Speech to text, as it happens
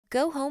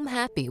Go home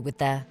happy with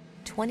the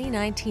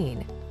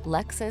 2019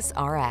 Lexus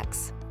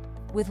RX.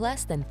 With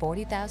less than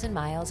 40,000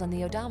 miles on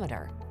the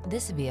odometer,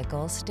 this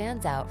vehicle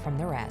stands out from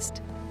the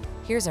rest.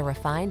 Here's a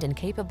refined and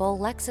capable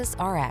Lexus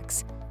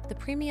RX, the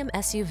premium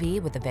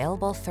SUV with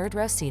available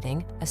third-row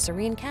seating, a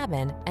serene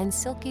cabin, and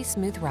silky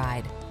smooth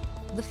ride.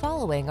 The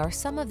following are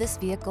some of this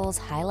vehicle's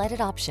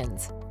highlighted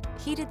options: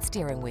 heated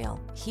steering wheel,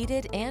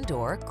 heated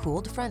and/or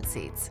cooled front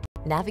seats,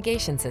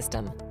 navigation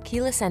system,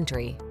 keyless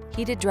entry,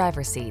 heated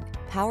driver's seat,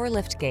 power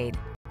liftgate,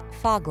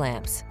 fog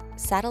lamps,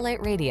 satellite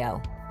radio,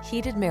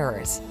 heated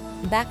mirrors,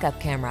 backup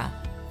camera.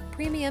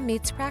 Premium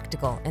meets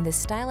practical in this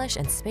stylish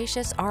and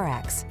spacious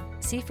RX.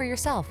 See for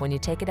yourself when you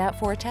take it out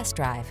for a test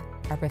drive.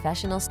 Our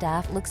professional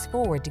staff looks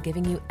forward to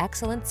giving you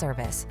excellent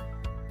service.